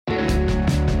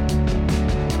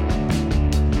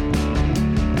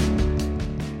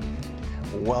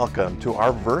Welcome to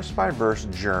our verse-by-verse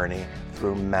journey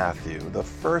through Matthew, the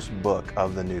first book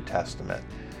of the New Testament.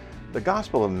 The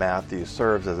Gospel of Matthew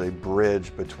serves as a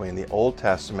bridge between the Old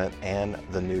Testament and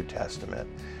the New Testament.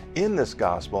 In this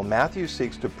Gospel, Matthew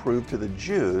seeks to prove to the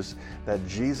Jews that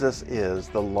Jesus is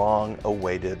the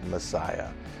long-awaited Messiah.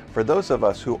 For those of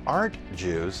us who aren't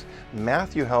Jews,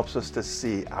 Matthew helps us to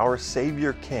see our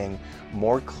Savior King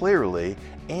more clearly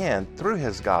and, through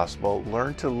his gospel,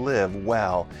 learn to live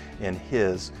well in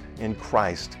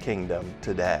Christ's kingdom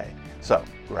today. So,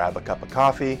 grab a cup of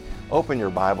coffee, open your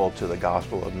Bible to the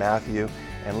Gospel of Matthew,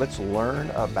 and let's learn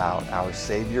about our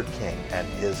Savior King and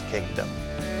his kingdom.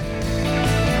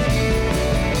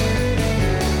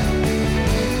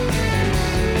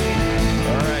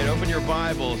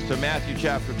 Bibles to Matthew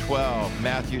chapter 12.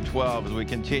 Matthew 12 as we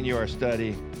continue our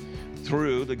study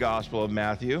through the Gospel of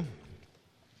Matthew.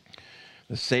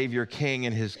 The Savior King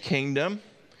and his kingdom.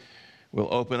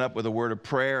 We'll open up with a word of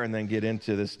prayer and then get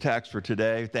into this text for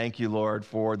today. Thank you, Lord,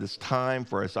 for this time,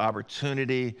 for this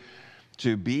opportunity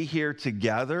to be here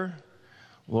together.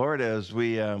 Lord, as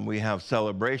we have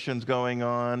celebrations going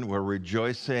on, we're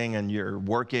rejoicing and you're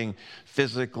working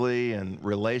physically and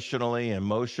relationally,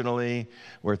 emotionally.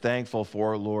 We're thankful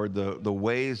for, Lord, the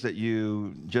ways that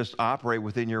you just operate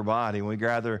within your body. When we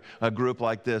gather a group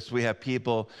like this, we have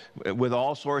people with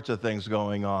all sorts of things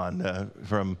going on,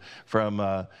 from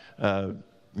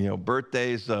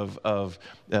birthdays of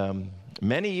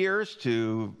many years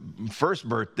to first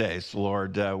birthdays,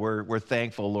 Lord. We're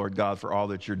thankful, Lord God, for all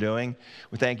that you're doing.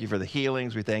 We thank you for the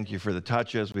healings. We thank you for the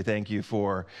touches. We thank you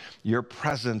for your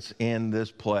presence in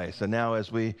this place. And now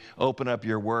as we open up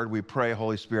your word, we pray,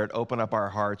 Holy Spirit, open up our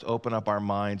hearts, open up our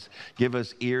minds, give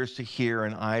us ears to hear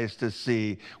and eyes to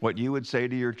see what you would say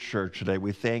to your church today.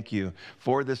 We thank you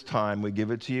for this time. We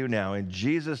give it to you now. In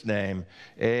Jesus' name,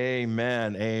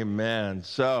 amen, amen.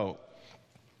 So,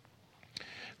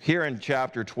 here in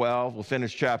chapter 12, we'll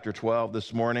finish chapter 12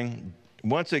 this morning.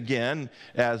 Once again,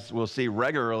 as we'll see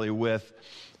regularly with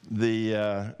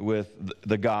the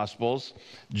Gospels,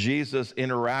 Jesus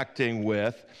interacting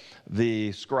with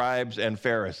the scribes and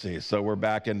Pharisees. So we're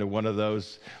back into one of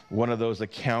those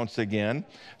accounts again.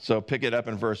 So pick it up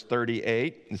in verse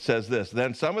 38. It says this: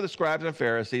 Then some of the scribes and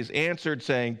Pharisees answered,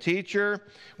 saying, "Teacher,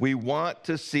 we want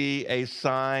to see a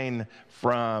sign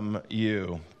from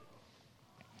you."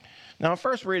 Now,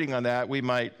 first reading on that, we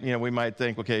might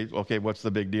think, okay, what's the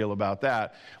big deal about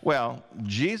that? Well,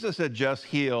 Jesus had just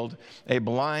healed a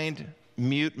blind,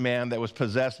 mute man that was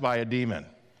possessed by a demon.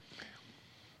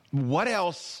 What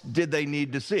else did they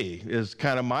need to see is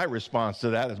kind of my response to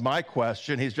that. Is my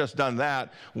question. He's just done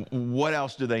that. What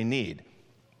else do they need?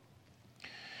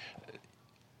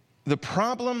 The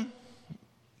problem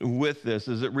with this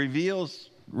is it reveals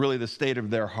really the state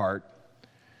of their heart.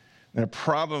 And a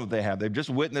problem they have, they've just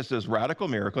witnessed this radical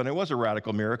miracle, and it was a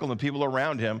radical miracle, and the people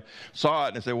around him saw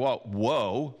it and said, well,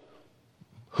 whoa,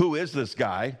 who is this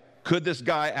guy? Could this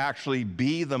guy actually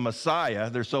be the Messiah?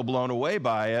 They're so blown away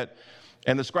by it.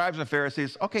 And the scribes and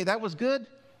Pharisees, okay, that was good,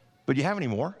 but you have any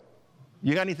more?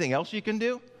 You got anything else you can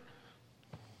do?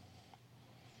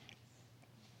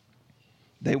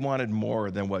 They wanted more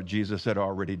than what Jesus had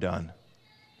already done.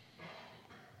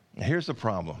 Here's the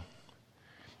problem.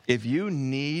 If you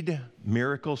need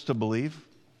miracles to believe,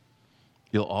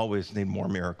 you'll always need more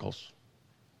miracles.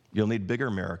 You'll need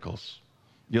bigger miracles.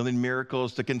 You'll need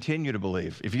miracles to continue to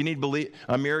believe. If you need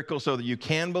a miracle so that you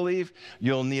can believe,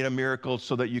 you'll need a miracle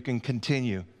so that you can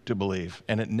continue to believe.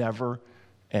 And it never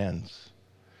ends.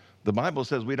 The Bible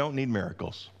says we don't need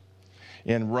miracles.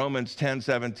 In Romans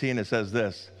 10:17, it says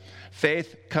this: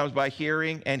 Faith comes by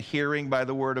hearing, and hearing by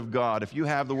the word of God. If you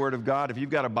have the word of God, if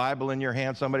you've got a Bible in your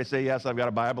hand, somebody say, yes, I've got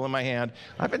a Bible in my hand.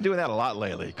 I've been doing that a lot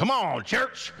lately. Come on,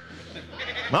 church.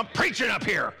 I'm preaching up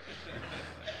here.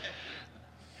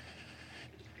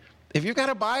 If you've got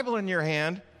a Bible in your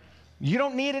hand, you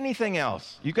don't need anything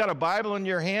else. You've got a Bible in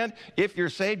your hand. If you're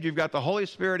saved, you've got the Holy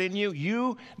Spirit in you.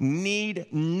 You need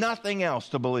nothing else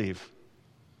to believe.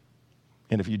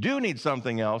 And if you do need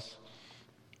something else,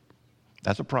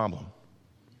 that's a problem.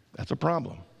 That's a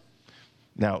problem.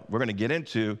 Now, we're going to get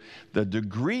into the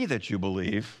degree that you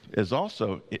believe is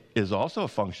also a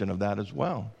function of that as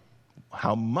well.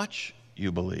 How much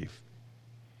you believe.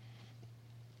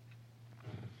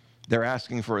 They're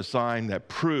asking for a sign that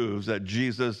proves that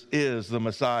Jesus is the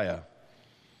Messiah.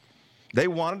 They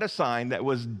wanted a sign that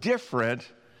was different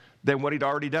than what he'd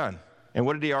already done. And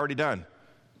what had he already done?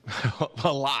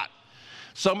 A lot.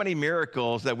 So many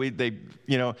miracles that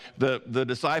the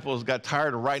disciples got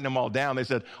tired of writing them all down. They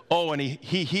said, oh, and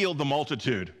he healed the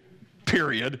multitude,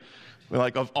 period.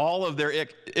 Like of all of their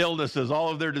illnesses, all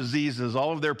of their diseases,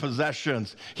 all of their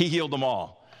possessions, he healed them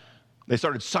all. They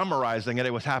started summarizing it.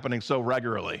 It was happening so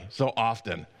regularly, so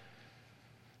often.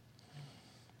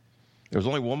 There was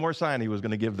only one more sign he was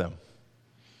going to give them.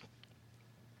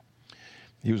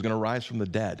 He was going to rise from the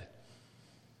dead.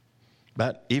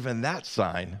 But even that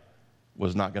sign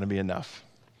was not going to be enough.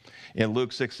 In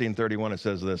Luke 16:31, it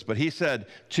says this, "But he said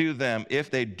to them, if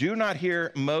they do not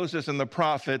hear Moses and the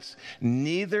prophets,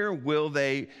 neither will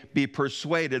they be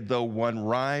persuaded though one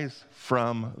rise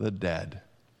from the dead."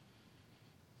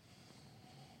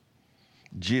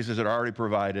 Jesus had already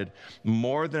provided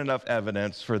more than enough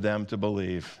evidence for them to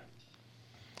believe.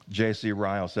 J.C.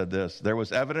 Ryle said this, "There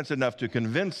was evidence enough to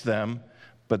convince them,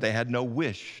 but they had no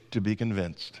wish to be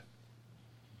convinced."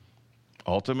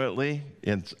 Ultimately,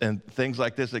 in things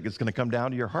like this, it's going to come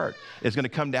down to your heart. It's going to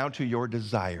come down to your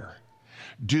desire.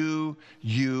 Do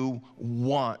you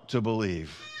want to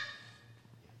believe?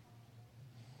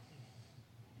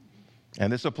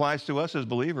 And this applies to us as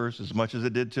believers as much as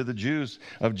it did to the Jews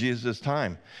of Jesus'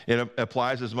 time. It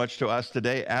applies as much to us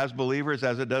today as believers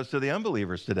as it does to the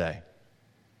unbelievers today.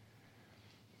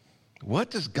 What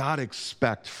does God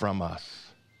expect from us?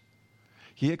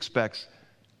 He expects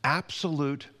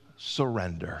absolute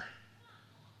surrender.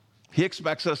 He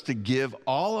expects us to give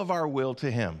all of our will to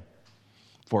him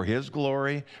for his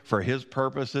glory, for his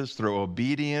purposes, through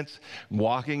obedience,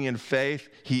 walking in faith.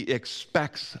 He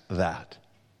expects that.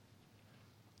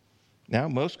 Now,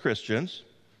 most Christians,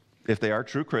 if they are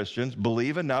true Christians,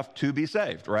 believe enough to be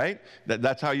saved, right?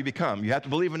 That's how you become. You have to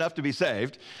believe enough to be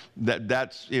saved.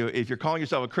 That's if you're calling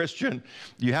yourself a Christian,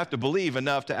 you have to believe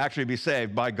enough to actually be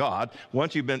saved by God.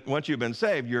 Once you've been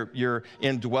saved, you're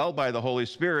indwelled by the Holy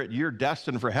Spirit. You're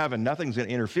destined for heaven. Nothing's going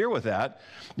to interfere with that.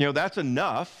 That's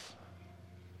enough.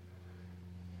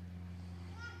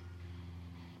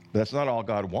 But that's not all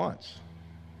God wants.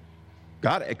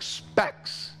 God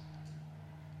expects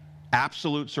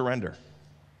absolute surrender.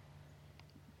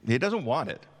 He doesn't want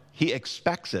it. He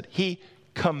expects it. He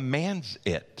commands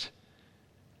it.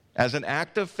 As an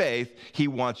act of faith, he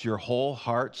wants your whole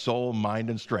heart, soul,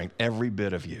 mind, and strength, every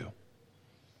bit of you.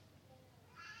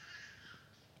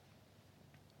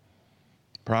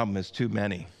 Problem is, too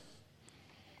many.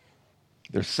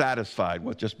 They're satisfied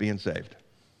with just being saved,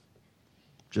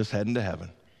 just heading to heaven.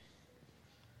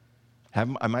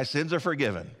 My sins are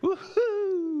forgiven.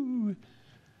 Woo-hoo!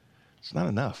 It's not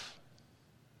enough.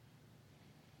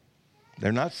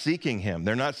 They're not seeking him.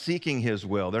 They're not seeking his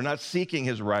will. They're not seeking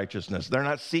his righteousness. They're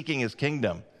not seeking his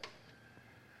kingdom.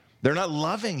 They're not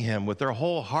loving him with their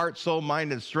whole heart, soul,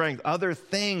 mind, and strength. Other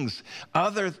things,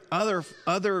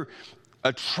 other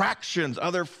attractions,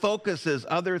 other focuses,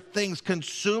 other things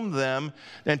consume them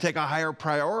and take a higher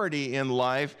priority in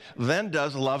life than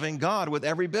does loving God with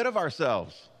every bit of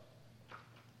ourselves.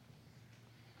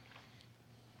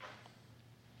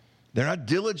 They're not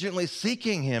diligently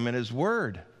seeking him in his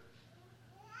word.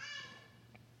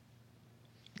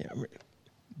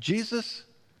 Jesus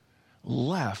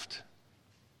left.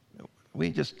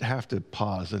 We just have to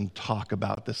pause and talk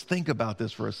about this. Think about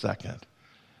this for a second.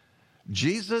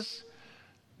 Jesus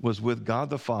was with God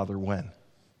the Father when?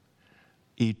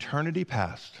 Eternity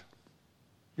past.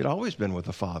 He'd always been with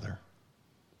the Father.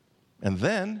 And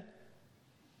then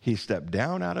he stepped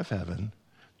down out of heaven,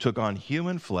 took on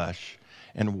human flesh,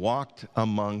 and walked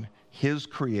among his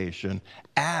creation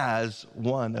as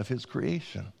one of his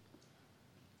creation.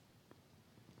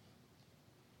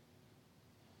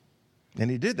 And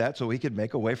he did that so he could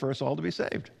make a way for us all to be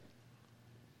saved.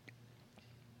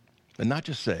 But not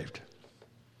just saved.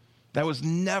 That was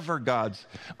never God's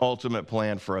ultimate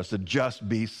plan for us, to just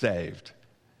be saved.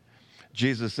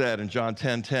 Jesus said in John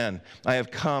 10:10, "I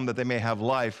have come that they may have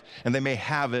life and they may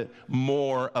have it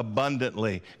more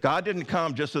abundantly." God didn't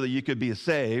come just so that you could be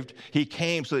saved. He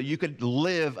came so that you could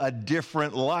live a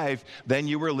different life than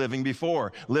you were living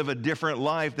before. Live a different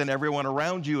life than everyone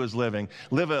around you is living.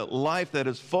 Live a life that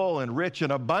is full and rich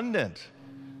and abundant.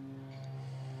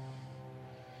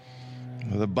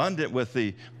 Abundant with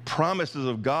the promises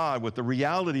of God, with the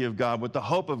reality of God, with the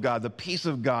hope of God, the peace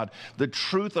of God, the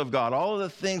truth of God, all of the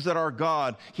things that are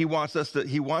God. He wants us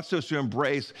to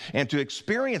embrace and to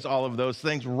experience all of those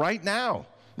things right now.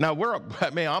 Now,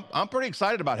 I'm pretty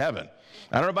excited about heaven.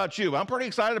 I don't know about you, but I'm pretty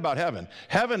excited about heaven.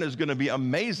 Heaven is going to be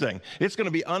amazing. It's going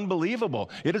to be unbelievable.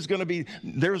 It is going to be,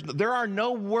 there are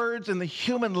no words in the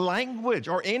human language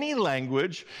or any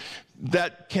language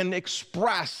that can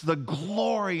express the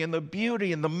glory and the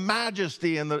beauty and the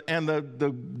majesty and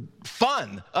the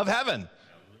fun of heaven.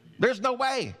 There's no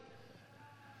way.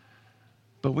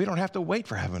 But we don't have to wait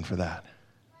for heaven for that.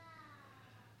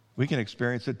 We can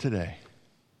experience it today,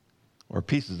 or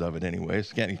pieces of it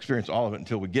anyways. Can't experience all of it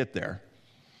until we get there.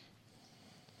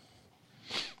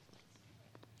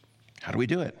 How do we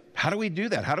do it? How do we do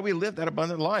that? How do we live that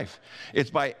abundant life? It's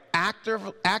by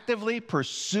actively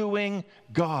pursuing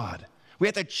God. We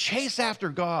have to chase after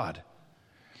God.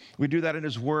 We do that in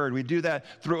His Word. We do that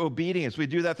through obedience. We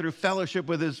do that through fellowship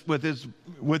with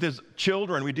His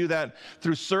children. We do that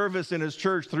through service in His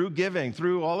church, through giving,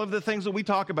 through all of the things that we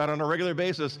talk about on a regular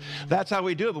basis. That's how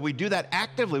we do it. But we do that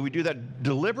actively. We do that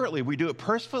deliberately. We do it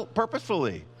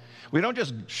purposefully. We don't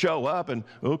just show up and,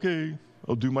 okay,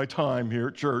 I'll do my time here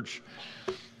at church.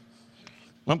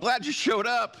 I'm glad you showed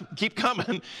up. Keep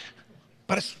coming.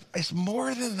 But it's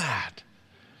more than that.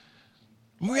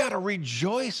 We ought to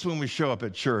rejoice when we show up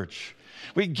at church.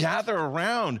 We gather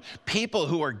around people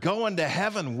who are going to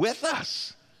heaven with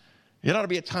us. It ought to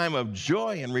be a time of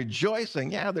joy and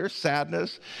rejoicing. Yeah, there's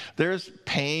sadness, there's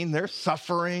pain, there's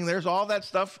suffering, there's all that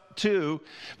stuff too.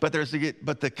 But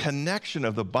the connection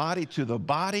of the body to the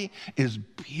body is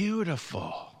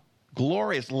beautiful,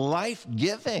 glorious,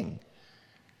 life-giving.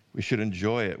 We should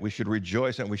enjoy it. We should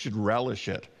rejoice and we should relish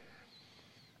it.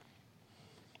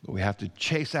 But we have to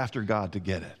chase after God to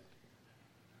get it.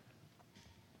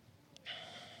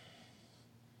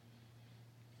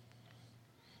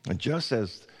 And just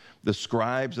as the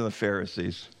scribes and the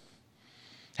Pharisees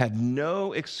had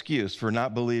no excuse for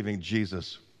not believing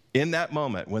Jesus, in that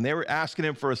moment, when they were asking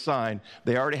Him for a sign,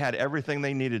 they already had everything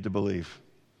they needed to believe.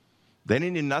 They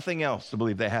needed nothing else to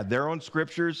believe. They had their own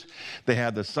scriptures. They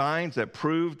had the signs that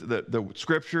proved that the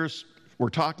scriptures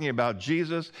were talking about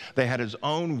Jesus. They had His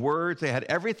own words. They had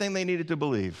everything they needed to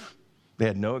believe. They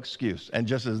had no excuse. And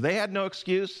just as they had no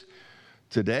excuse,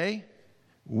 today,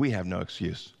 we have no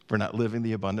excuse for not living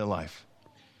the abundant life.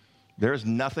 There's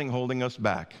nothing holding us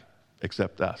back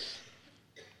except us,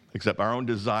 except our own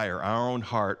desire, our own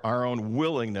heart, our own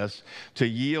willingness to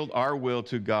yield our will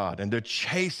to God and to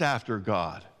chase after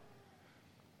God.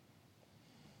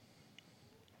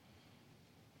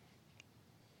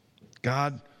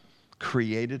 God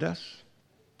created us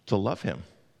to love Him,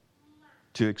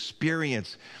 to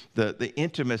experience the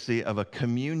intimacy of a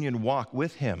communion walk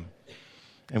with Him.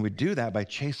 And we do that by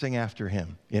chasing after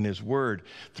Him in His Word,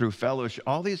 through fellowship,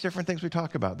 all these different things we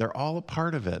talk about. They're all a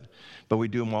part of it, but we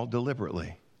do them all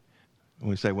deliberately. And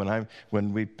we say,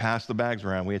 when we pass the bags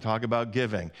around, we talk about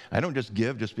giving. I don't just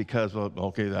give just because, well,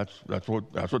 okay, that's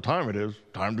what time it is,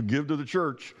 time to give to the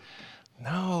church.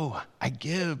 No, I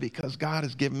give because God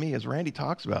has given me, as Randy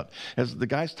talks about, as the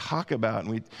guys talk about,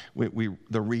 and we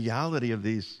the reality of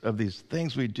these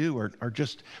things we do are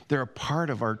just, they're a part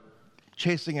of our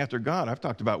chasing after God. I've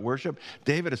talked about worship.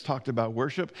 David has talked about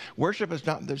worship. Worship is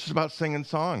not just about singing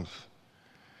songs.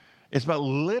 It's about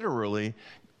literally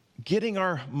getting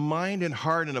our mind and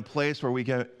heart in a place where we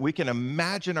can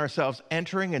imagine ourselves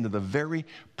entering into the very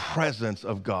presence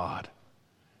of God,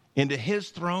 into His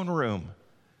throne room,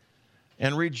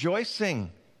 and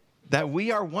rejoicing that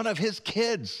we are one of His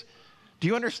kids. Do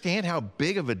you understand how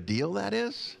big of a deal that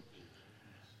is?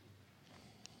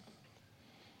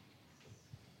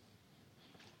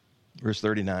 Verse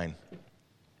 39.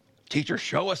 Teacher,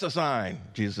 show us a sign.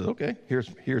 Jesus says, okay,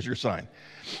 here's your sign.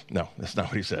 No, that's not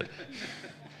what He said.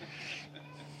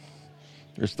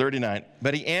 Verse 39,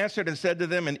 but He answered and said to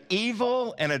them, an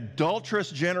evil and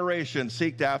adulterous generation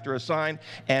seeked after a sign,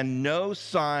 and no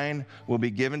sign will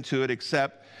be given to it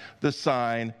except the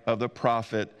sign of the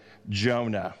prophet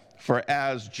Jonah. For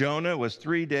as Jonah was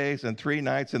 3 days and 3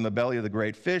 nights in the belly of the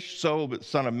great fish, so will the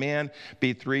Son of Man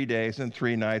be 3 days and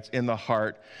 3 nights in the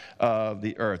heart of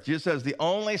the earth. Jesus says, the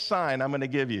only sign I'm going to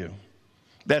give you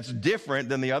that's different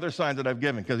than the other signs that I've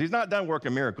given, because He's not done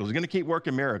working miracles. He's going to keep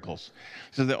working miracles.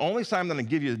 So the only sign I'm going to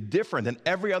give you different than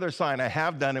every other sign I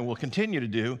have done and will continue to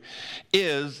do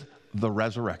is the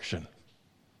resurrection.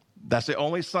 That's the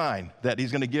only sign that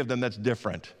He's going to give them that's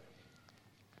different.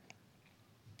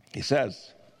 He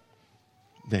says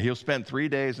that He'll spend 3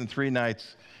 days and 3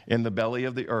 nights in the belly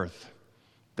of the earth.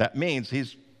 That means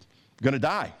He's going to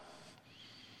die.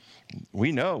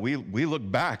 We know, we look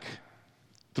back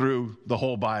through the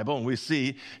whole Bible, and we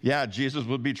see, yeah, Jesus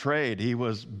was betrayed. He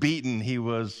was beaten. He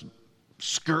was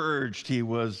scourged. He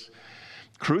was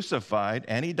crucified,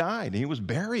 and He died. He was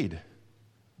buried.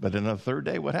 But on the third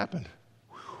day, what happened?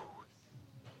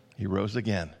 He rose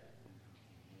again.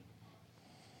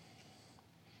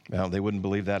 Well, they wouldn't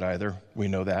believe that either. We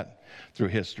know that through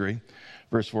history.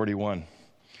 Verse 41.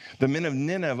 The men of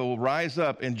Nineveh will rise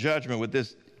up in judgment with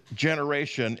this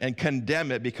generation and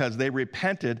condemn it because they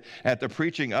repented at the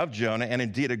preaching of Jonah, and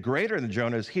indeed a greater than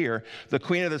Jonah is here. The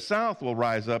queen of the south will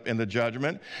rise up in the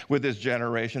judgment with this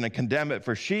generation and condemn it,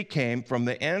 for she came from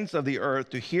the ends of the earth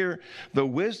to hear the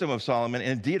wisdom of Solomon.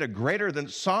 Indeed, a greater than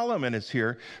Solomon is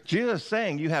here. Jesus is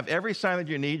saying you have every sign that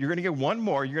you need. You're going to get one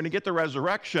more. You're going to get the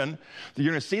resurrection.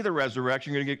 You're going to see the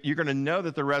resurrection. You're going to know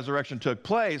that the resurrection took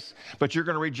place, but you're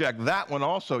going to reject that one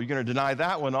also. You're going to deny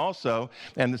that one also.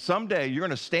 And someday you're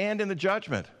going to stand in the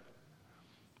judgment.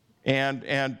 And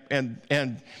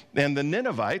the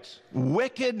Ninevites,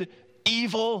 wicked,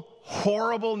 evil,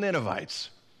 horrible Ninevites,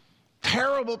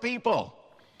 terrible people.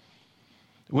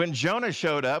 When Jonah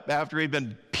showed up after he'd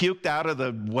been puked out of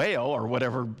the whale or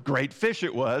whatever great fish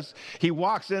it was, he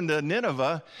walks into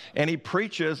Nineveh and he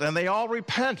preaches, and they all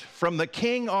repent, from the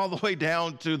king all the way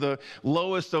down to the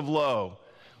lowest of low.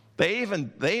 They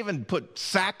even put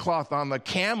sackcloth on the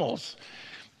camels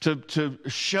to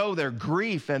show their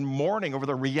grief and mourning over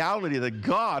the reality that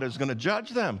God is going to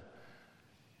judge them.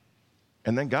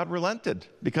 And then God relented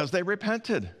because they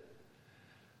repented.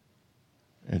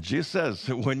 And Jesus says,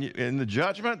 in the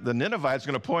judgment, the Ninevites are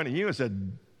going to point at you and say,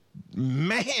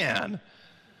 man,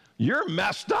 you're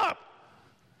messed up.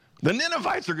 The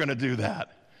Ninevites are going to do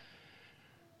that.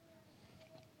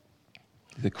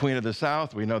 The queen of the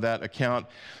south, we know that account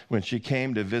when she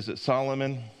came to visit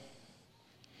Solomon,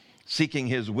 seeking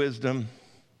his wisdom.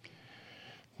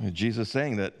 Jesus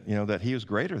saying that, that he is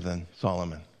greater than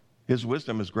Solomon. His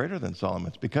wisdom is greater than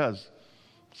Solomon's, because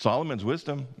Solomon's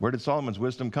wisdom, where did Solomon's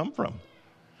wisdom come from?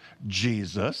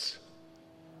 Jesus.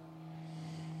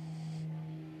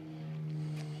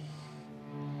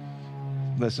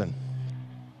 Listen,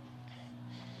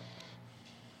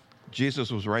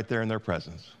 Jesus was right there in their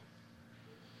presence.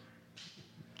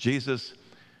 Jesus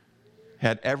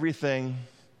had everything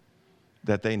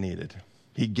that they needed.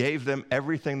 He gave them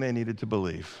everything they needed to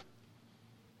believe,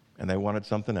 and they wanted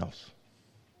something else.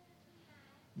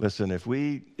 Listen, if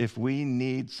we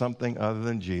need something other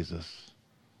than Jesus,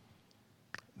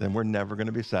 then we're never going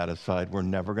to be satisfied. We're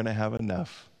never going to have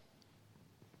enough.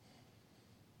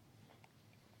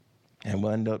 And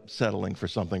we'll end up settling for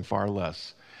something far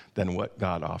less than what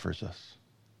God offers us.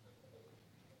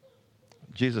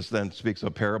 Jesus then speaks a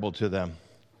parable to them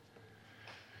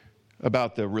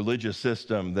about the religious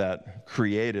system that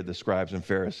created the scribes and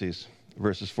Pharisees,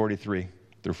 verses 43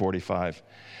 through 45.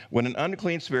 When an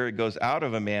unclean spirit goes out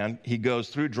of a man, he goes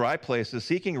through dry places,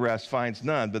 seeking rest, finds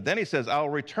none. But then he says, I'll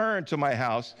return to my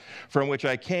house from which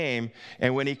I came.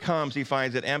 And when he comes, he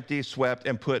finds it empty, swept,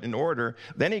 and put in order.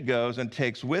 Then he goes and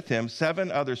takes with him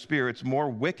 7 other spirits more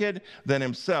wicked than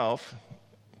himself.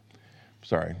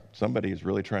 Sorry, somebody is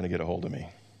really trying to get a hold of me.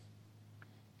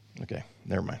 Okay,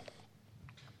 never mind.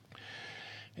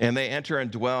 And they enter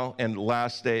and dwell, and the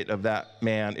last state of that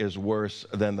man is worse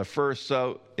than the first.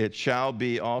 So it shall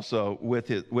be also with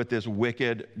this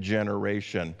wicked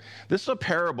generation. This is a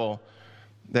parable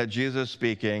that Jesus is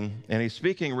speaking, and he's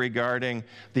speaking regarding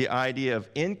the idea of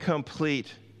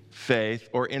incomplete faith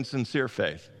or insincere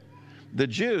faith. The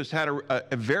Jews had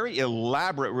a very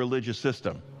elaborate religious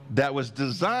system that was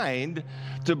designed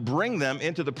to bring them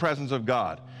into the presence of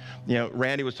God.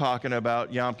 Randy was talking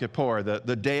about Yom Kippur,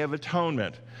 the Day of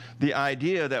Atonement. The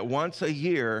idea that once a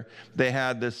year they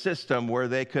had this system where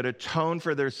they could atone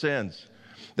for their sins,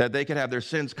 that they could have their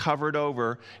sins covered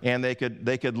over, and they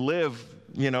could live,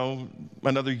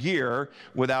 another year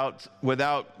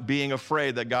without being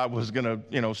afraid that God was going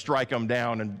to, strike them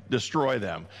down and destroy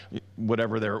them,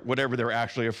 whatever they're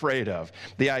actually afraid of.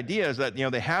 The idea is that,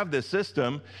 they have this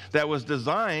system that was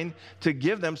designed to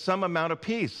give them some amount of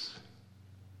peace.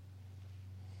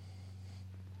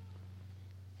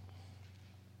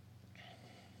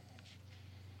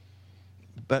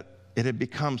 But it had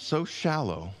become so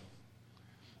shallow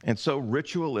and so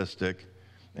ritualistic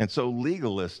and so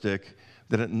legalistic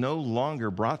that it no longer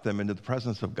brought them into the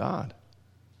presence of God.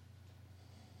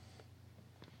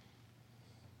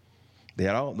 They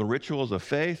had all the rituals of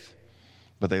faith,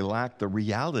 but they lacked the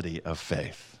reality of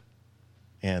faith.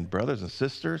 And brothers and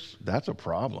sisters, that's a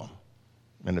problem.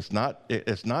 And it's not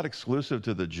exclusive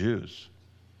to the Jews.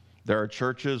 There are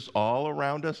churches all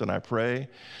around us, and I pray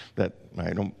that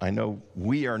I know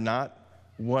we are not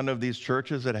one of these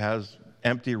churches that has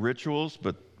empty rituals,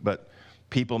 but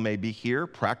people may be here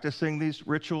practicing these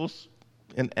rituals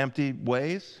in empty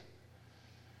ways.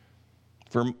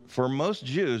 For most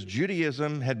Jews,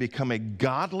 Judaism had become a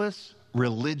godless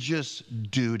religious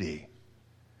duty.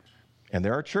 And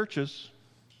there are churches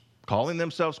calling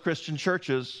themselves Christian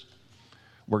churches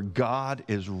where God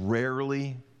is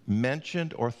rarely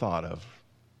mentioned or thought of.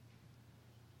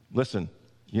 Listen,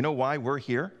 you know why we're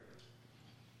here?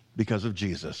 Because of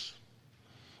Jesus.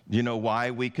 You know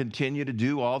why we continue to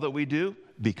do all that we do?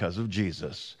 Because of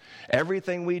Jesus.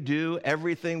 Everything we do,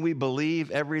 everything we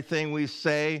believe, everything we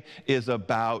say is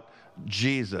about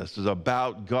Jesus, is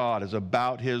about God, is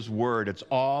about His Word. It's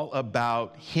all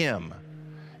about Him.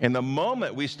 And the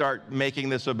moment we start making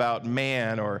this about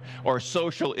man or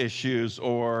social issues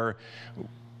or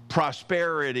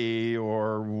prosperity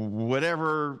or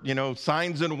whatever,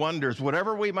 signs and wonders,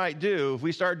 whatever we might do, if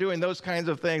we start doing those kinds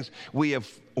of things, we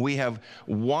have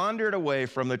wandered away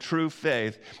from the true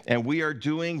faith, and we are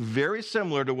doing very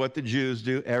similar to what the Jews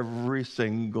do every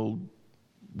single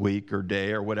week or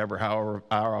day or whatever, however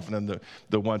often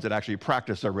the ones that actually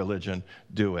practice their religion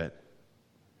do it.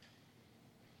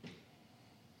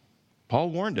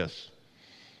 Paul warned us.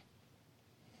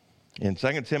 In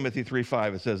 2 Timothy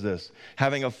 3:5, it says this,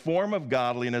 having a form of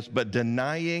godliness, but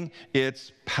denying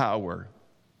its power.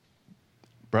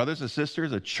 Brothers and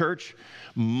sisters, a church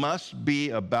must be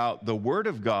about the Word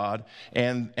of God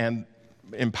and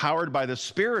empowered by the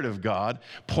Spirit of God,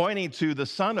 pointing to the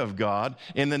Son of God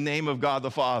in the name of God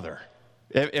the Father.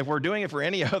 If we're doing it for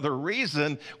any other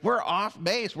reason, we're off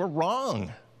base, we're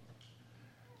wrong.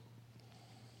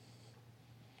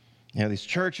 These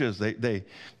churches,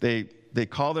 they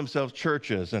call themselves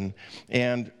churches, and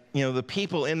the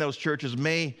people in those churches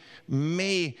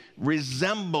may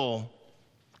resemble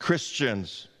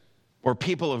Christians or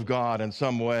people of God in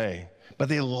some way, but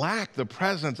they lack the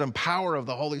presence and power of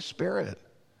the Holy Spirit.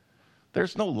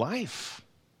 There's no life.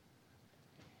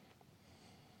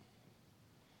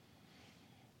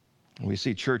 We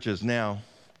see churches now,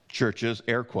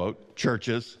 air quote,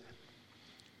 churches,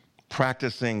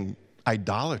 practicing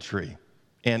idolatry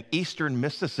and Eastern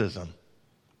mysticism,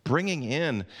 bringing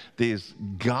in these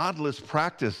godless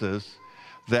practices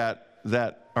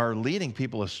that are leading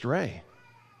people astray.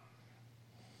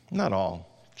 Not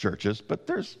all churches, but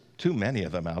there's too many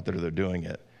of them out there that are doing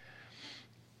it.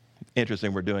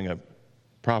 Interesting, we're doing a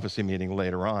prophecy meeting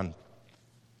later on.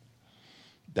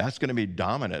 That's going to be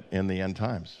dominant in the end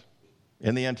times.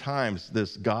 In the end times,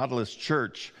 this godless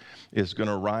church is going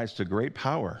to rise to great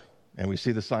power, and we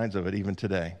see the signs of it even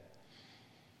today.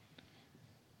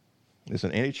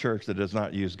 Listen, any church that does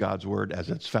not use God's word as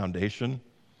its foundation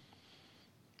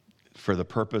for the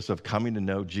purpose of coming to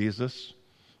know Jesus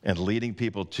and leading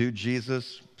people to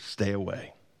Jesus, stay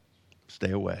away. Stay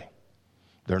away.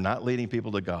 They're not leading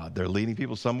people to God. They're leading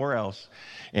people somewhere else.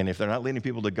 And if they're not leading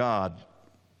people to God,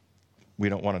 we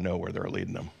don't want to know where they're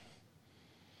leading them.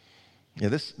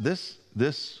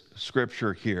 This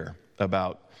scripture here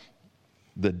about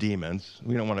the demons,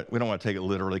 we don't want to take it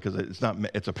literally because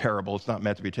it's a parable. It's not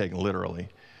meant to be taken literally.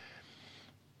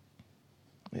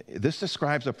 This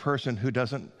describes a person who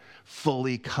doesn't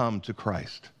fully come to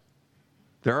Christ.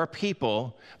 There are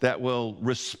people that will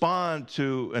respond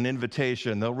to an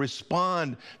invitation. They'll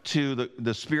respond to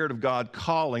the Spirit of God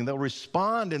calling. They'll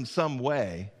respond in some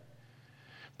way,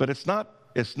 but it's not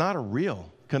a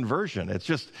real conversion. It's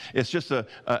just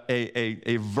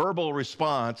a verbal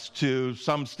response to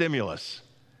some stimulus.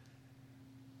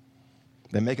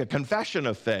 They make a confession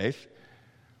of faith.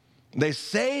 They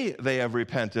say they have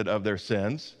repented of their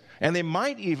sins, and they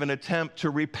might even attempt to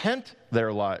repent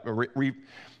their life,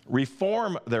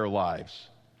 reform their lives.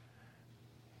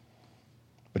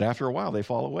 But after a while, they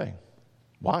fall away.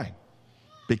 Why?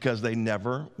 Because they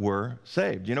never were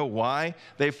saved. You know why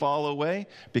they fall away?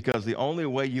 Because the only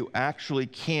way you actually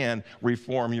can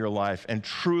reform your life and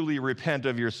truly repent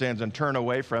of your sins and turn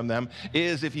away from them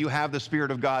is if you have the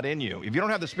Spirit of God in you. If you don't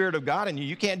have the Spirit of God in you,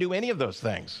 you can't do any of those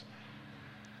things.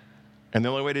 And the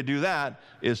only way to do that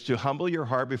is to humble your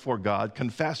heart before God,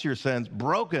 confess your sins,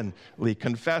 brokenly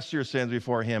confess your sins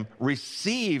before Him,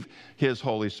 receive His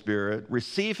Holy Spirit,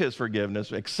 receive His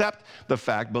forgiveness, accept the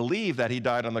fact, believe that He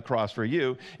died on the cross for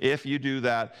you. If you do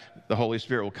that, the Holy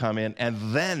Spirit will come in, and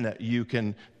then you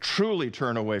can truly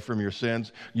turn away from your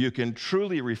sins, you can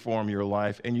truly reform your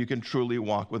life, and you can truly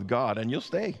walk with God, and you'll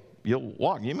stay. You'll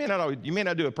walk. You may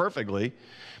not do it perfectly.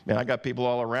 Man, I got people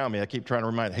all around me. I keep trying to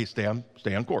remind, hey, stay on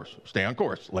course. Stay on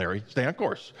course, Larry. Stay on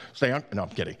course. No, I'm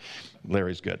kidding.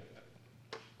 Larry's good.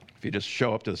 If you just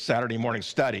show up to the Saturday morning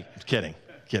study, kidding.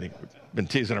 Been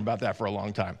teasing about that for a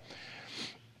long time.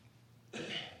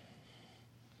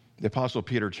 The Apostle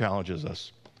Peter challenges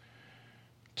us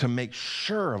to make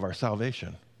sure of our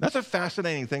salvation. That's a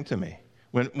fascinating thing to me.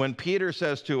 When Peter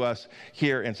says to us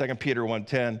here in 2 Peter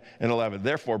 1:10 and 11,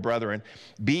 therefore, brethren,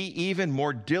 be even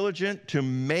more diligent to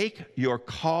make your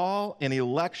call and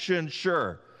election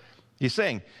sure. He's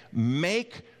saying,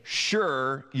 make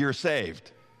sure you're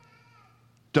saved.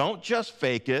 Don't just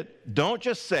fake it. Don't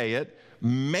just say it.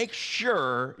 Make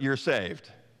sure you're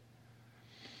saved.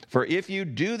 For if you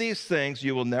do these things,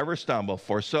 you will never stumble.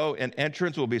 For so an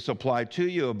entrance will be supplied to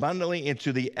you abundantly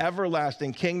into the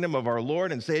everlasting kingdom of our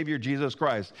Lord and Savior Jesus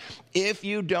Christ. If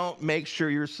you don't make sure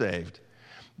you're saved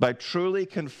by truly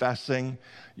confessing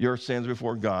your sins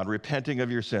before God, repenting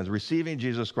of your sins, receiving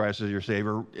Jesus Christ as your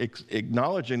Savior,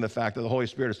 acknowledging the fact that the Holy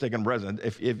Spirit is taken present,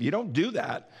 if you don't do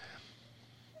that,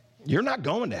 you're not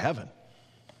going to heaven.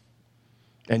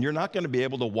 And you're not going to be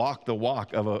able to walk the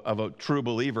walk of a true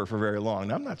believer for very long.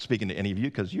 Now, I'm not speaking to any of you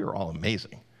because you're all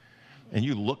amazing. And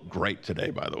you look great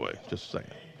today, by the way, just saying.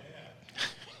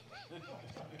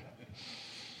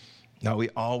 Now, we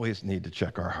always need to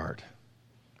check our heart.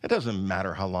 It doesn't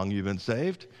matter how long you've been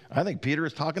saved. I think Peter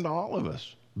is talking to all of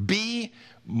us. Be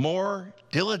more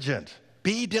diligent.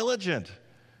 Be diligent.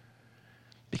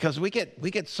 Because we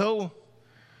get so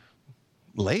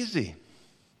lazy.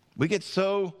 We get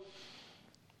so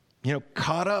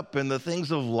caught up in the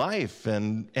things of life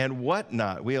and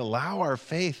whatnot. We allow our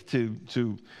faith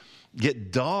to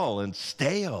get dull and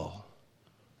stale.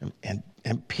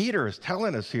 And Peter is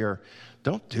telling us here,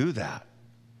 don't do that.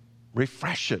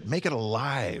 Refresh it. Make it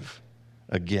alive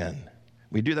again.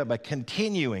 We do that by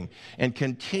continuing and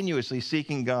continuously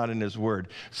seeking God in His Word,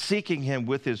 seeking Him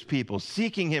with His people,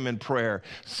 seeking Him in prayer,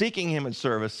 seeking Him in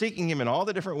service, seeking Him in all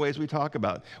the different ways we talk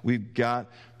about. We've got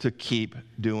to keep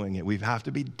doing it. We have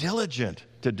to be diligent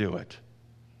to do it.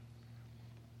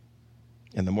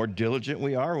 And the more diligent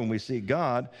we are when we seek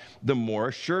God, the more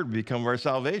assured we become of our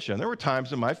salvation. There were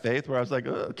times in my faith where I was like,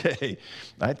 okay,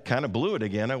 I kind of blew it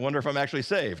again. I wonder if I'm actually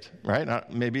saved,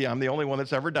 right? Maybe I'm the only one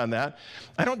that's ever done that.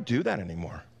 I don't do that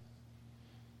anymore.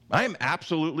 I am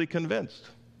absolutely convinced.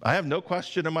 I have no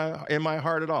question in my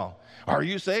heart at all. Are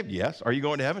you saved? Yes. Are you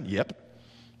going to heaven? Yep.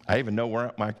 I even know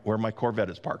where my Corvette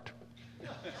is parked.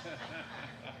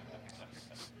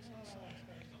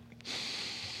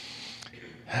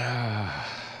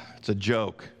 It's a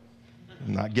joke.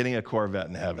 I'm not getting a Corvette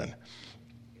in heaven.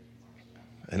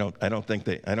 I don't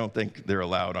think they're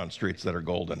allowed on streets that are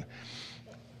golden.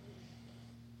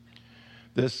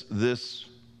 This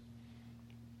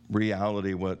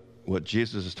reality, what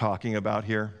Jesus is talking about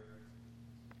here,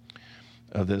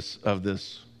 of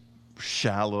this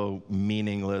shallow,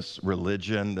 meaningless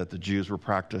religion that the Jews were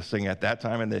practicing at that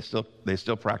time, and they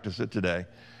still practice it today.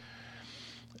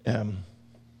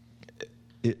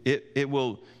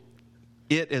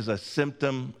 It is a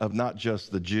symptom of not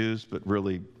just the Jews, but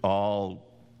really all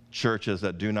churches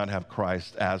that do not have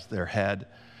Christ as their head.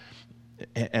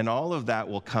 And all of that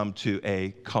will come to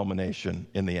a culmination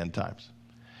in the end times.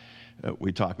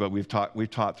 We've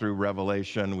taught through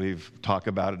Revelation. We've talked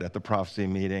about it at the prophecy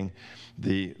meeting.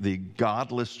 The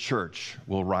godless church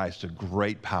will rise to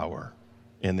great power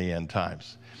in the end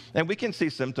times. And we can see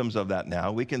symptoms of that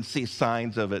now. We can see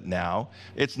signs of it now.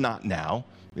 It's not now.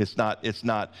 It's not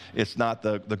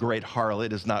the great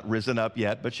harlot is not risen up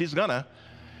yet, but she's gonna,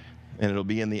 and it'll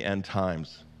be in the end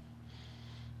times.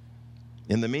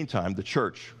 In the meantime, the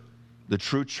church, the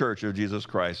true church of Jesus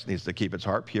Christ, needs to keep its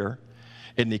heart pure.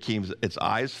 It keeps its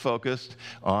eyes focused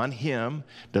on Him.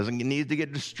 Doesn't need to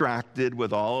get distracted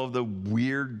with all of the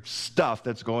weird stuff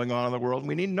that's going on in the world.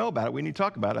 We need to know about it. We need to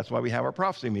talk about it. That's why we have our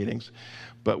prophecy meetings.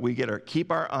 But we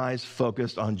keep our eyes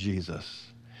focused on Jesus.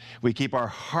 We keep our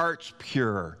hearts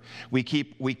pure. We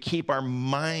keep our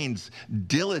minds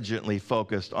diligently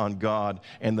focused on God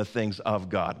and the things of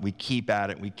God. We keep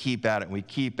at it. We keep at it. We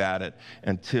keep at it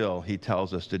until He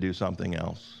tells us to do something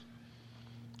else.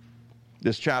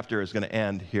 This chapter is going to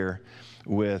end here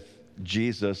with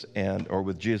Jesus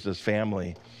with Jesus'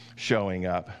 family showing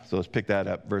up. So let's pick that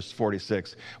up, verse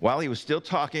 46. While He was still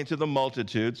talking to the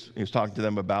multitudes, He was talking to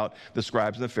them about the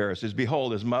scribes and the Pharisees,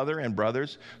 behold, His mother and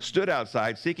brothers stood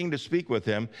outside seeking to speak with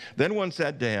Him. Then one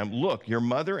said to Him, look, your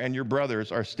mother and your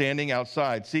brothers are standing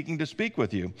outside seeking to speak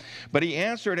with you. But He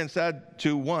answered and said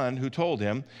to one who told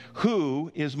Him,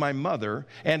 who is my mother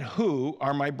and who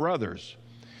are my brothers?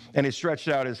 And He stretched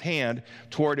out His hand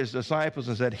toward His disciples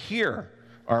and said, here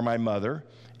are my mother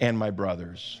and my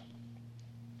brothers.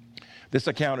 This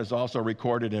account is also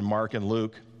recorded in Mark and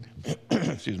Luke.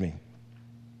 Excuse me.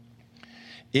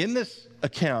 In this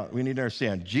account, we need to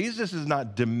understand, Jesus is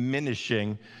not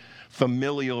diminishing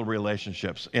familial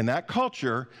relationships. In that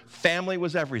culture, family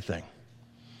was everything.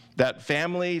 That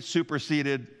family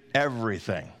superseded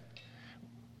everything.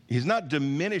 He's not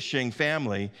diminishing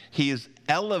family. He is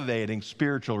elevating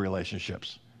spiritual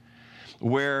relationships.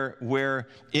 Where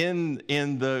in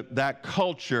that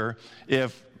culture,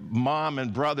 if mom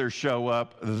and brother show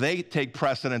up, they take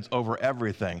precedence over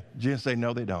everything. Jesus say,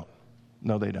 no, they don't.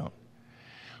 No, they don't.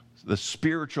 The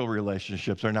spiritual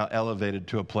relationships are now elevated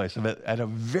to a place of, at a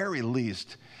very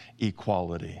least,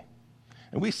 equality.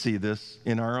 And we see this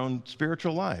in our own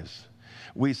spiritual lives.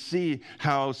 We see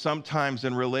how sometimes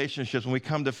in relationships, when we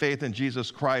come to faith in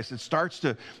Jesus Christ, it starts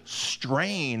to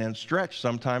strain and stretch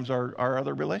sometimes our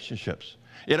other relationships.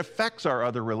 It affects our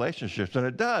other relationships, and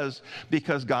it does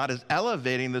because God is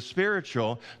elevating the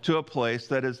spiritual to a place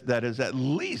that is at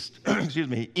least,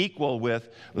 equal with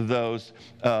those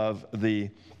of the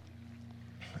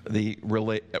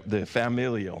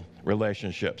familial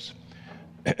relationships.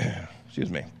 Excuse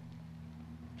me.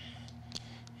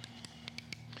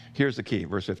 Here's the key,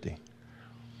 verse 50.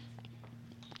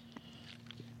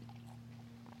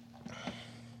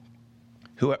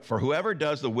 For whoever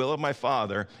does the will of my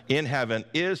Father in heaven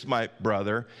is my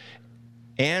brother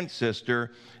and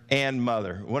sister and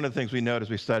mother. One of the things we note as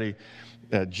we study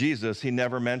Jesus, he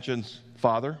never mentions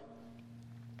Father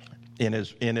in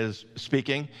his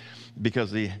speaking,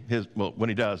 because when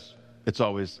he does, it's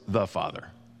always the Father,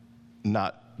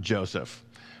 not Joseph,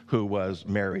 who was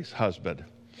Mary's husband.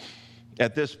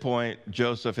 At this point,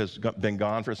 Joseph has been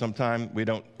gone for some time. We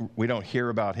don't hear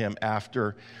about him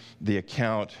after the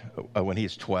account when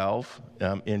he's 12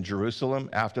 in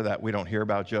Jerusalem. After that, we don't hear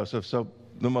about Joseph. So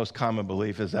the most common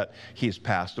belief is that he's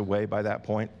passed away by that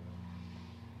point.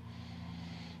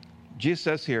 Jesus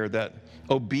says here that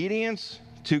obedience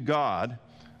to God,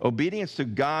 obedience to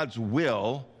God's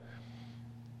will,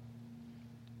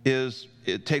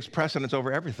 it takes precedence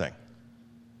over everything.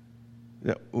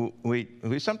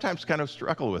 We sometimes kind of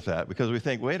struggle with that because we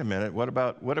think, wait a minute, what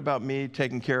about me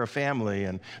taking care of family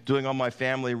and doing all my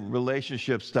family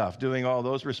relationship stuff, doing all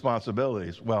those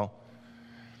responsibilities? Well,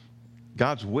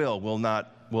 God's will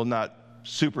not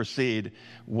supersede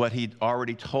what he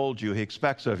already told you he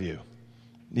expects of you.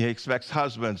 He expects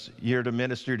husbands, you're to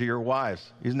minister to your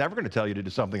wives. He's never going to tell you to do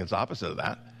something that's opposite of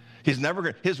that.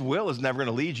 His will is never going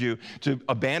to lead you to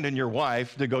abandon your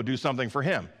wife to go do something for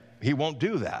him. He won't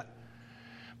do that.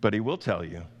 But he will tell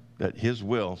you that his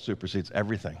will supersedes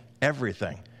everything.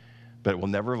 But it will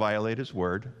never violate his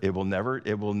word. It will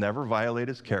never violate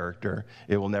his character.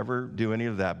 It will never do any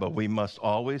of that. But we must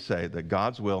always say that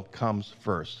God's will comes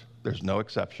first. There's no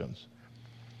exceptions.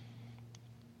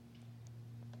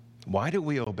 Why do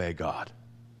we obey God?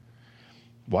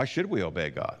 Why should we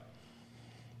obey God?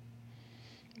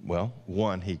 Well,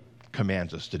 one, he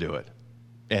commands us to do it.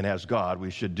 And as God,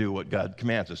 we should do what God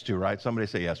commands us to, right? Somebody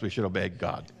say, yes, we should obey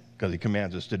God because he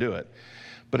commands us to do it.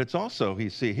 But it's also, he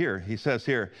says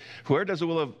here, whoever does the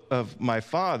will of my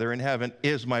Father in heaven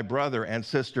is my brother and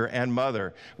sister and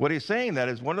mother. What he's saying that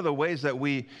is one of the ways that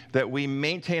we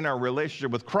maintain our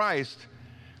relationship with Christ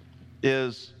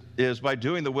is by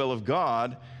doing the will of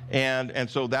God. And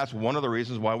so that's one of the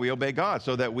reasons why we obey God,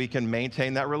 so that we can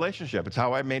maintain that relationship. It's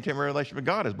how I maintain my relationship with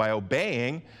God, is by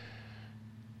obeying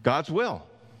God's will.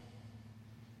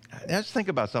 Let's think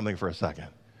about something for a second.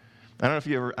 I don't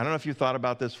know if you thought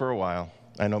about this for a while.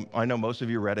 I know most of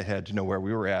you read ahead to know where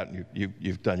we were at, and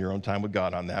you've done your own time with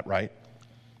God on that, right?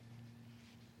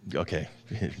 Okay,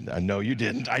 I know you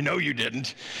didn't.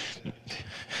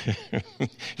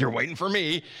 You're waiting for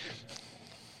me.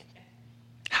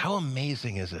 How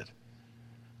amazing is it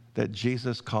that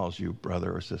Jesus calls you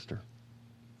brother or sister?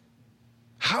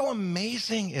 How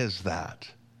amazing is that?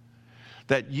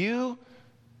 That you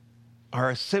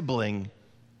are a sibling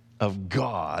of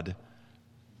God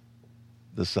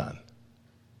the Son.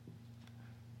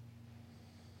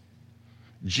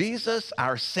 Jesus,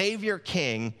 our Savior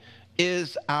King,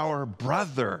 is our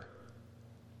brother.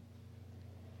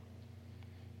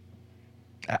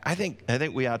 I think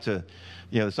we ought to,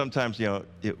 sometimes,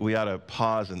 we ought to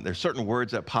pause, and there's certain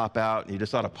words that pop out, and you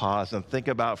just ought to pause and think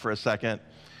about for a second.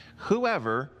 Who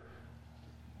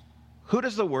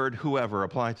does the word whoever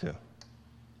apply to?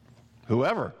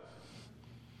 Whoever.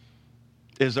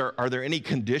 Are there any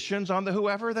conditions on the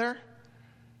whoever there?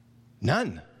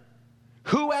 None.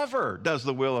 Whoever does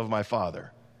the will of my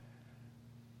Father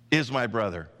is my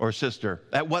brother or sister.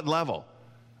 At what level?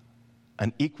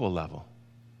 An equal level.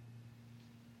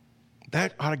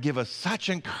 That ought to give us such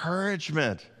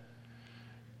encouragement.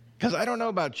 Because I don't know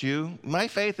about you, my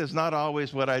faith is not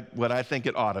always what I think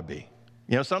it ought to be.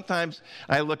 Sometimes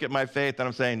I look at my faith and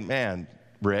I'm saying, man,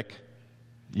 Rick,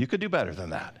 you could do better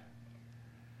than that.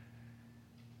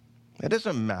 It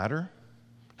doesn't matter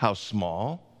how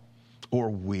small or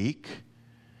weak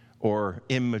or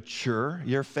immature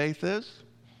your faith is.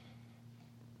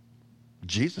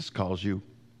 Jesus calls you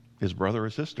his brother or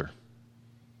sister.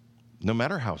 No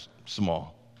matter how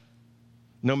small,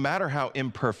 no matter how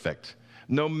imperfect,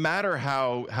 no matter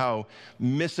how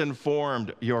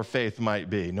misinformed your faith might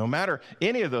be, no matter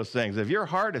any of those things, if your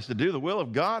heart is to do the will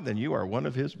of God, then you are one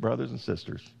of his brothers and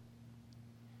sisters.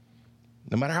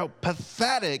 no matter how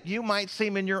pathetic you might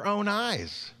seem in your own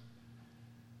eyes,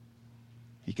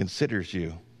 he considers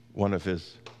you one of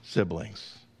his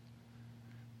siblings.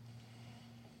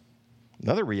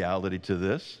 Another reality to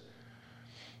this,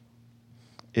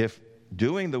 if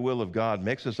doing the will of God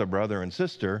makes us a brother and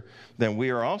sister, then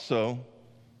it also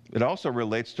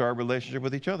relates to our relationship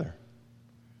with each other.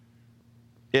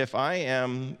 If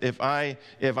I'm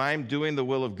doing the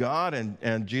will of God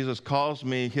and Jesus calls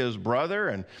me his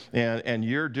brother and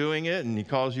you're doing it and he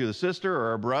calls you the sister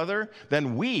or a brother,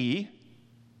 then we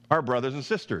are brothers and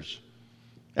sisters.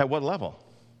 At what level?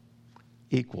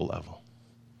 Equal level.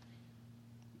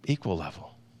 Equal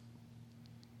level.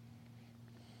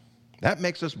 That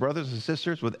makes us brothers and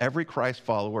sisters with every Christ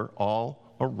follower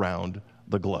all around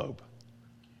the globe.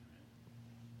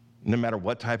 No matter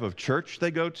what type of church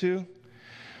they go to,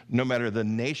 no matter the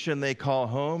nation they call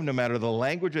home, no matter the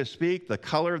language they speak, the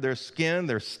color of their skin,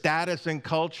 their status in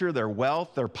culture, their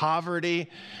wealth, their poverty,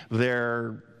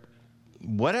 their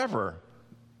whatever.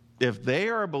 If they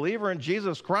are a believer in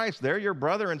Jesus Christ, they're your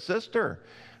brother and sister.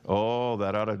 Oh,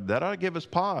 that ought to give us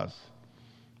pause.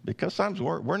 Because sometimes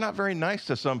we're not very nice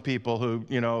to some people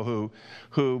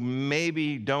who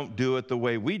maybe don't do it the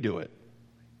way we do it.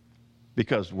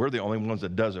 Because we're the only ones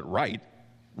that does it right?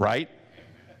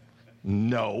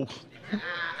 No.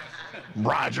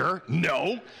 Roger,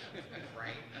 no.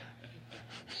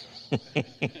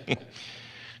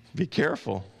 Be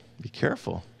careful. Be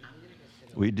careful.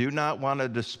 We do not want to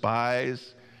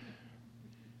despise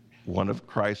one of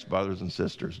Christ's brothers and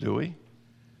sisters, do we?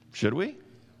 Should we?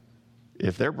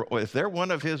 If they're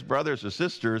one of his brothers or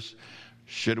sisters,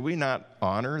 should we not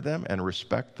honor them and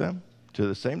respect them to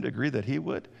the same degree that he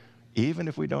would, even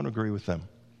if we don't agree with them?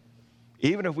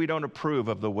 Even if we don't approve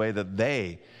of the way that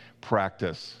they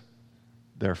practice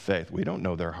their faith. We don't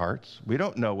know their hearts. We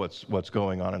don't know what's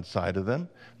going on inside of them.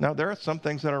 Now, there are some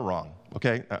things that are wrong,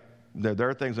 okay? There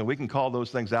are things that we can call those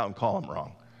things out and call them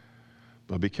wrong.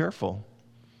 But be careful.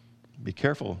 Be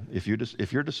careful. If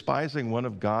you're despising one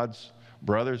of God's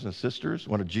brothers and sisters,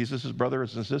 one of Jesus'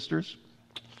 brothers and sisters,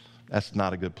 that's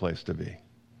not a good place to be.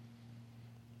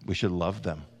 We should love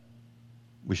them.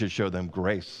 We should show them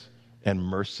grace and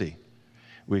mercy.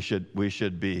 We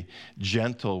should be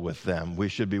gentle with them. We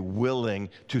should be willing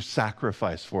to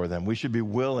sacrifice for them. We should be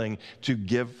willing to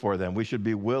give for them. We should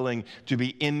be willing to be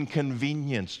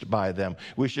inconvenienced by them.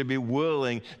 We should be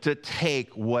willing to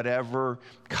take whatever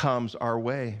comes our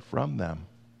way from them.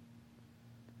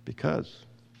 Because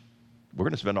we're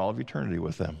going to spend all of eternity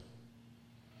with them.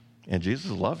 And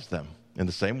Jesus loves them in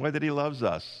the same way that he loves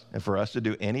us. And for us to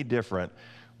do any different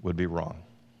would be wrong.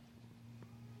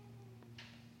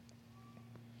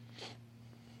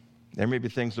 There may be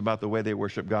things about the way they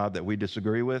worship God that we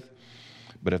disagree with,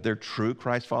 but if they're true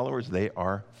Christ followers, they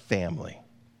are family.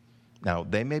 Now,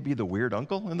 they may be the weird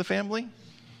uncle in the family,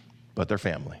 but they're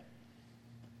family.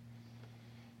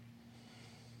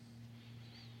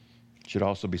 It should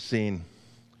also be seen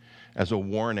as a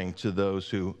warning to those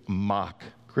who mock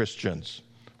Christians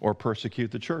or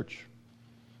persecute the church.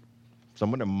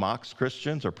 Someone who mocks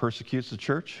Christians or persecutes the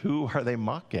church, who are they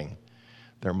mocking?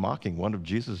 They're mocking one of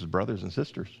Jesus' brothers and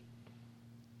sisters.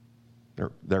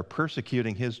 They're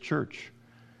persecuting his church,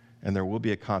 and there will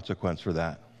be a consequence for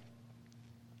that.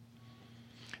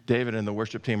 David and the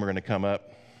worship team are going to come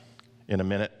up in a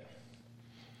minute.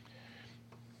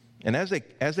 And as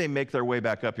they make their way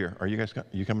back up here, are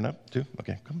you coming up too?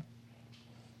 Okay, come.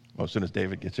 Well, as soon as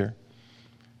David gets here.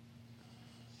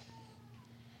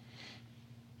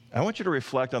 I want you to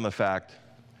reflect on the fact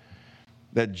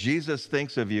that Jesus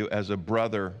thinks of you as a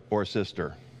brother or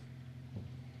sister.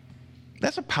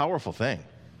 That's a powerful thing.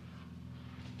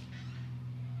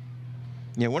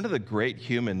 You know, one of the great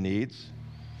human needs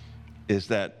is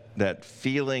that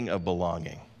feeling of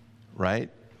belonging, right?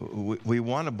 We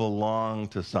want to belong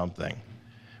to something.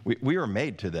 We are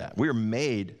made to that. We are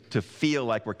made to feel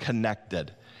like we're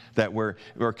connected, that we're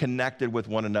connected with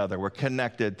one another. We're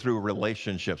connected through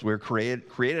relationships. We're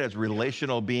created as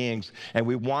relational beings, and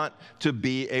we want to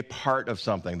be a part of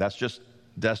something. That's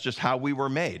just how we were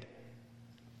made.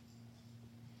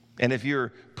 And if you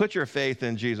put your faith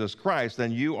in Jesus Christ,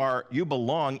 then you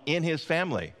belong in his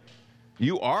family.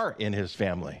 You are in his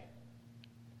family.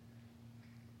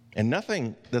 And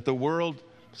nothing that the world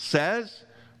says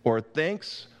or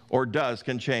thinks or does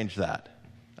can change that.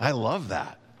 I love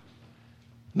that.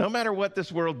 No matter what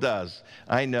this world does,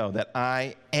 I know that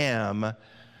I am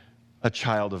a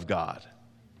child of God.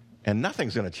 And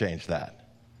nothing's going to change that.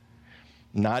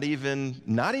 Not even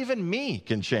me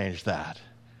can change that.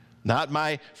 Not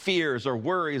my fears or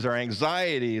worries or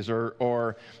anxieties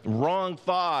or wrong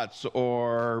thoughts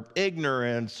or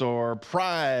ignorance or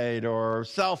pride or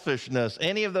selfishness.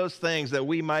 Any of those things that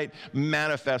we might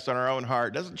manifest on our own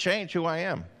heart doesn't change who I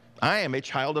am. I am a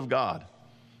child of God,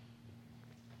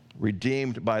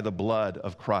 redeemed by the blood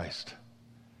of Christ.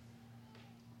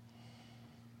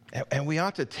 And we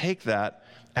ought to take that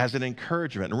as an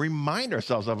encouragement and remind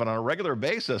ourselves of it on a regular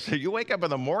basis. You wake up in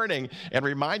the morning and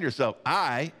remind yourself,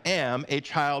 I am a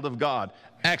child of God!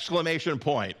 Exclamation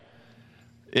point.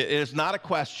 It is not a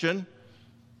question.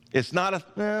 It's not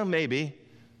a, maybe.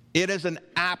 It is an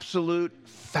absolute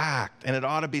fact, and it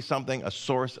ought to be something, a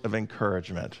source of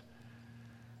encouragement.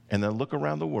 And then look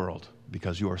around the world,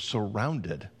 because you are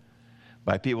surrounded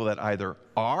by people that either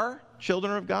are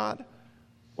children of God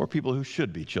or people who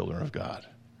should be children of God.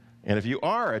 And if you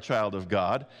are a child of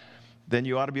God, then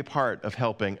you ought to be part of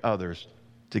helping others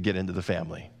to get into the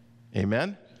family.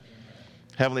 Amen?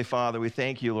 Heavenly Father, we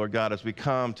thank you, Lord God, as we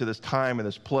come to this time and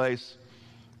this place.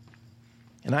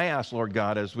 And I ask, Lord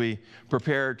God, as we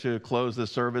prepare to close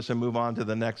this service and move on to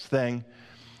the next thing,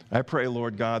 I pray,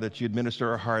 Lord God, that you'd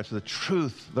minister our hearts to the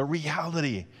truth, the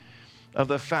reality of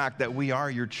the fact that we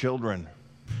are your children.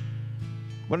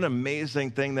 What an amazing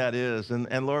thing that is.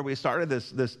 And Lord, we started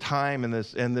this time in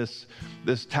this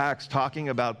text talking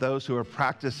about those who are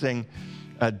practicing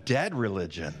a dead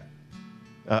religion,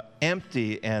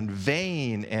 empty and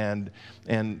vain and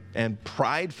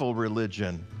prideful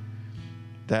religion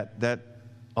that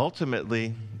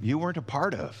ultimately you weren't a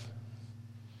part of.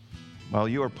 While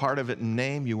you are part of it in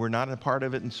name, you were not a part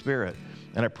of it in spirit.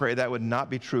 And I pray that would not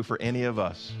be true for any of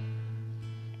us.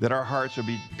 That our hearts would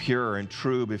be pure and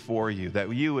true before you,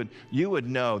 that you would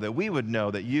know, that we would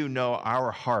know that you know our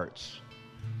hearts.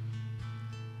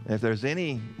 And if there's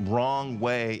any wrong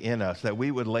way in us, that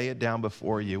we would lay it down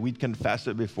before you. We'd confess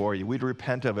it before you. We'd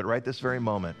repent of it right this very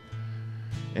moment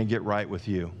and get right with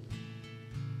you.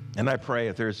 And I pray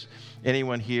if there's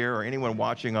anyone here or anyone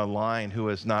watching online who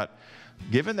has not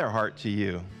given their heart to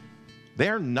you, they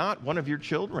are not one of your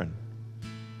children,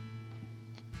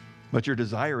 but your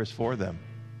desire is for them.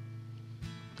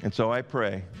 And so I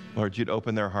pray, Lord, you'd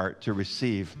open their heart to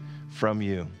receive from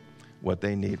you what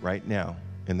they need right now,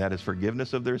 and that is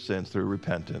forgiveness of their sins through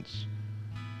repentance.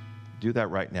 Do that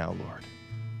right now, Lord.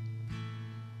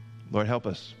 Lord, help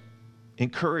us.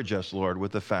 Encourage us, Lord,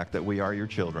 with the fact that we are your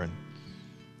children,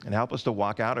 and help us to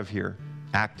walk out of here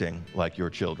acting like your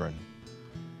children.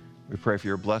 We pray for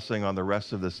your blessing on the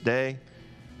rest of this day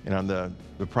and on the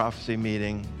prophecy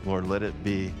meeting. Lord, let it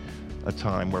be a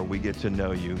time where we get to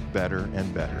know you better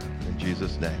and better. In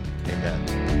Jesus' name, amen.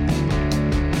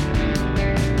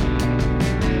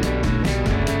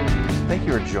 Thank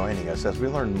you for joining us as we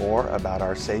learn more about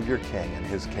our Savior King and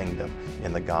his kingdom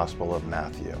in the Gospel of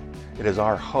Matthew. It is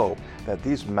our hope that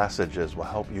these messages will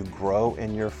help you grow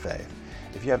in your faith.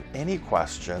 If you have any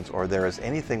questions or there is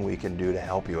anything we can do to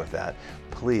help you with that,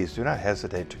 please do not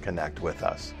hesitate to connect with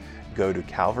us. Go to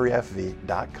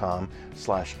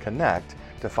calvaryfv.com/connect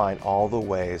to find all the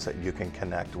ways that you can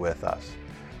connect with us.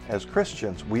 As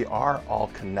Christians, we are all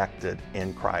connected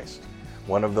in Christ.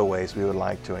 One of the ways we would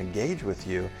like to engage with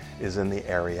you is in the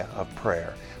area of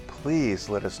prayer. Please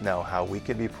let us know how we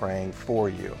can be praying for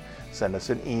you. Send us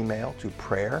an email to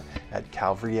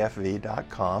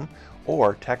prayer@calvaryfv.com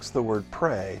or text the word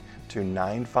pray to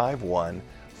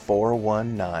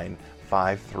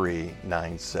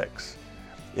 951-419-5396.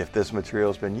 If this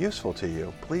material has been useful to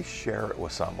you, please share it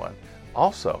with someone.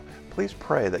 Also, please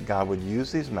pray that God would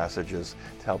use these messages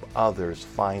to help others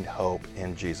find hope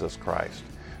in Jesus Christ.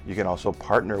 You can also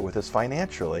partner with us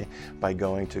financially by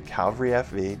going to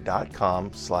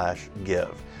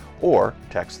calvaryfv.com/give or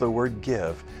text the word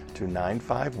give to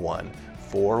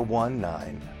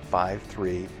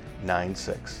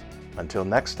 951-419-5396. Until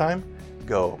next time,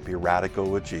 go be radical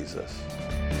with Jesus.